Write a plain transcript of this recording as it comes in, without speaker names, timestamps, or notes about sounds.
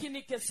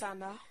usimakinike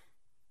sana.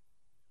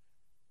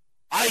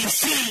 I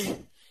see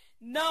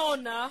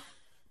Naona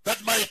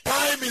that my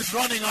time is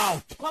running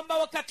out. kwamba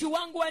wakati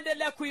wangu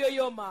waendelea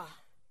kuyoyoma.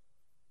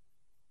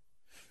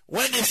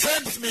 When he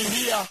sends me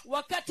here,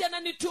 Wakati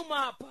ananituma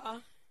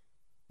hapa,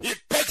 he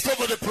takes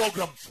over the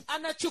programs.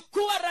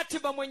 anachukua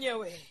ratiba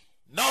mwenyewe.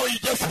 Now he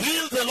just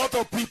heals a lot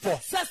of people.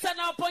 Sasa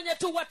nawaponya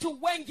tu watu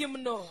wengi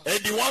mno.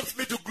 And he wants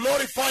me to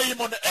glorify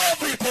him on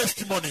every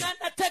testimony. Na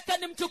nataka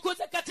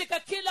nimtukuze katika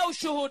kila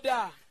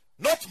ushuhuda.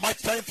 Not much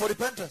time for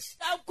repentance.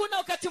 Hakuna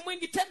wakati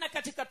mwingi tena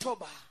katika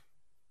toba.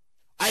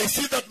 I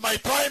see that my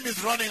time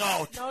is running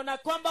out. Naona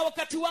kwamba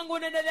wakati wangu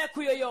unaendelea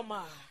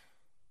kuyoyoma.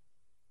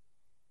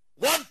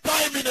 One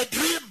time in a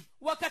dream,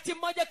 Wakati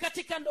mmoja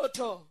katika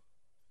ndoto,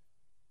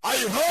 I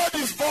heard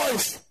his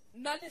voice.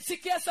 na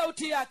nisikia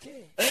sauti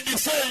yake. And he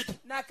said,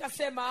 Na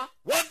akasema,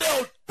 one day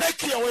I'll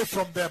take you away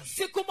from them.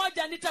 siku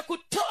moja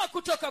nitakutoa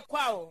kutoka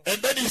kwao.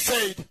 And then he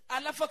said,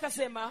 Alafu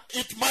akasema,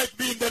 it might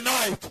be in the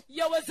night.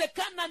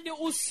 yawezekana ni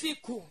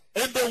usiku.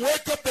 And they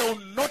wake up, they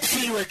will not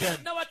see you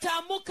again. Na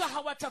wataamuka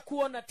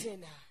hawatakuona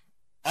tena.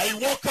 I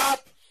woke up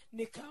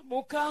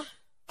Nikaamuka,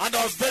 and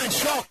I was very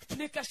shocked.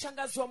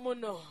 nikashangazwa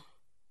mno.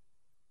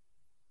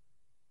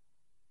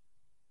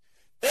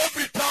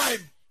 Every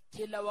time,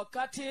 Kila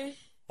wakati,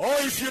 oh,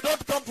 if you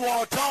don't come to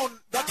our town,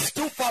 that's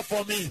too far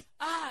for me.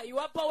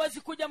 iwapo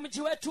hawezi kuja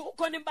mji wetu,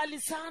 uko ni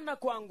mbali sana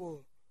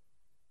kwangu.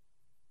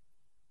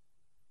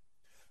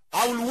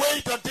 I will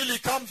wait until he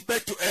comes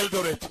back to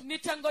Eldoret.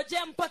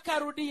 Nitangojea mpaka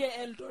arudie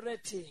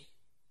Eldoreti.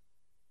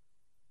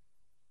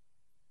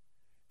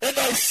 And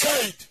I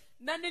said,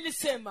 Na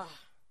nilisema,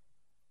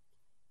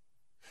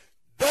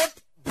 don't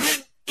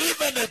bring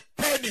even a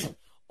penny.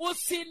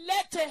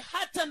 usilete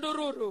hata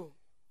ndururu.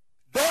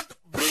 Don't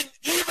bring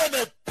even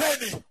a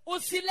penny.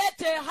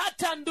 Usilete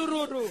hata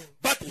ndururu.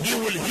 But he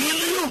will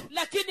heal you,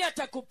 Lakini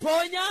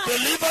atakuponya,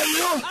 deliver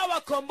you,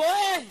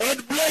 awakomboe,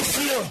 and bless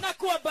you. na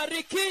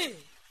kuwabariki.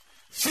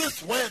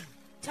 Since when?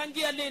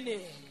 Tangia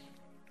lini?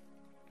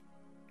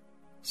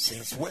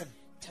 Since when?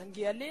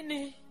 Tangia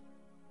lini?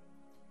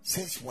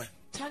 Since when?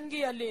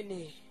 Tangia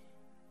lini?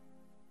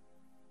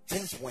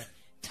 Since when?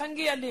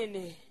 Tangia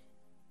lini?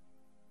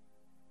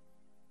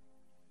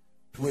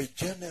 To a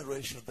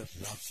generation that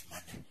loves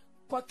money.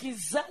 Kwa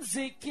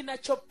kizazi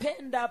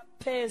kinachopenda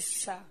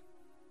pesa.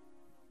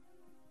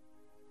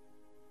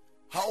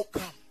 How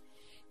come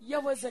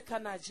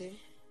Yawezekanaje?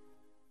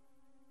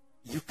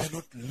 you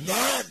cannot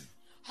learn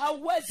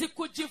Hawezi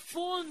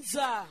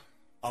kujifunza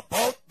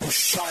about the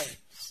signs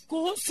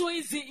kuhusu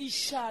hizi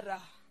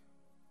ishara